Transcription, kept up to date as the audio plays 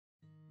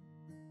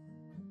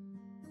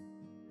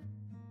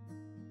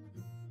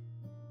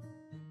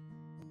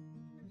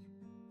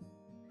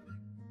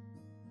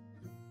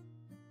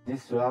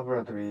This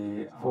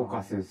laboratory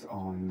focuses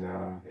on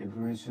the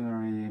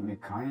evolutionary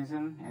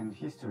mechanism and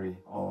history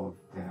of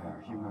the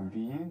human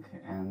being,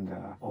 and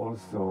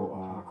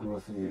also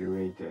closely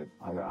related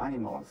other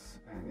animals,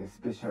 and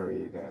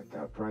especially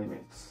the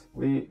primates.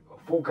 We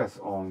focus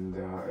on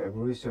the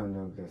evolution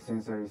of the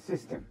sensory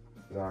system,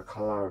 the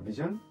color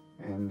vision,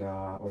 and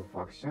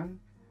olfaction,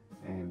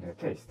 and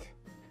taste.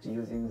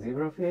 Using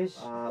zebrafish,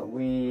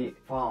 we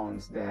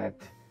found that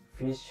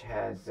fish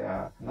has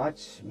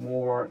much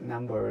more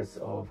numbers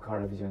of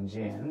color vision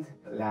genes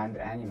than land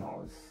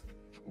animals.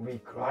 We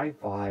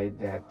clarified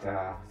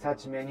that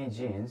such many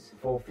genes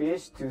for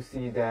fish to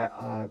see the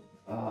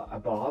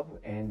above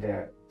and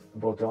the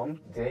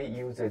bottom, they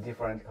use a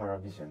different color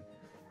vision.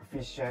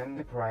 Fish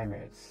and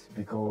primates,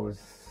 because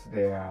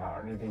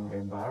their living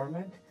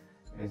environment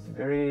is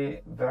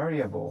very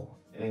variable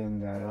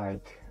in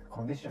light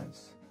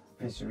conditions.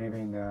 Fish live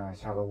in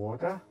shallow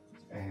water,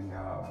 and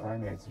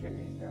primates live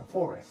in the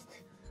forest,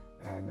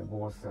 and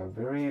both are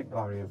very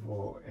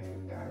variable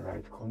in the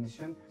right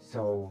condition,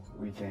 so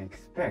we can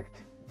expect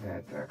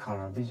that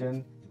color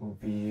vision will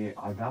be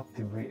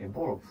adaptively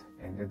evolved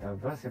and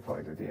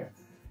diversified there.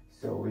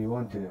 So we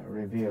want to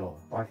reveal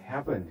what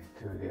happened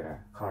to the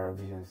color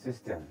vision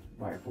system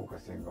by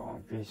focusing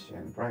on fish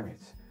and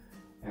primates.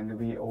 And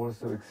we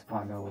also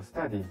expand our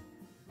study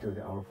to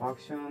the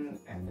olfaction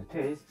and the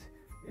taste,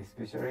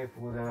 especially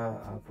for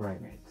the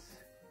primates.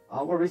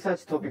 Our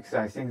research topics,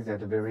 I think,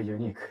 that are very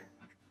unique.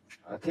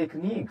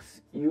 Techniques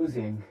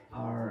using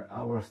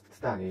our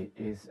study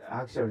is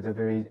actually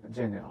very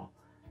general.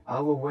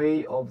 Our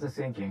way of the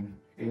thinking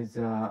is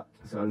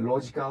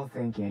logical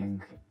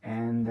thinking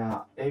and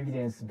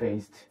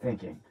evidence-based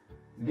thinking.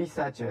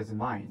 Researchers'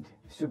 mind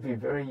should be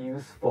very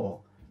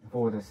useful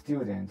for the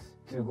students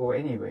to go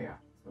anywhere.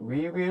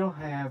 We will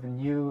have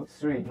new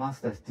 3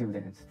 master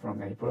students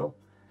from April,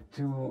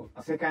 2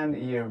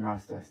 second-year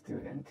master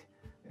student,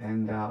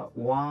 and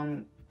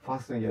 1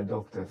 first-year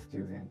doctor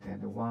student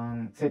and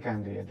 1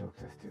 second-year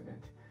doctor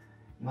student.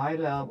 My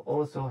lab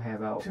also have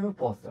 2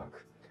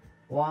 postdocs,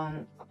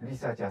 1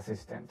 research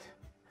assistant.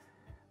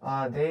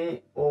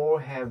 They all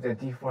have the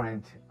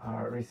different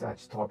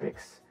research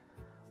topics.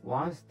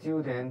 1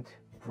 student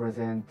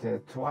presents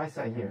twice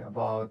a year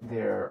about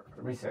their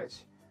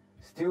research.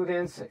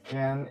 Students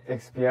can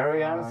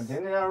experience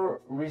general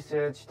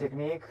research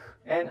technique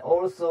and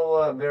also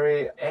a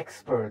very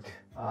expert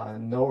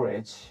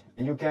knowledge.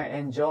 You can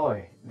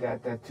enjoy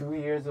that 2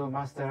 years of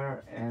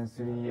master and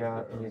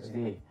 3-year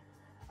PhD,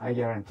 I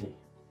guarantee.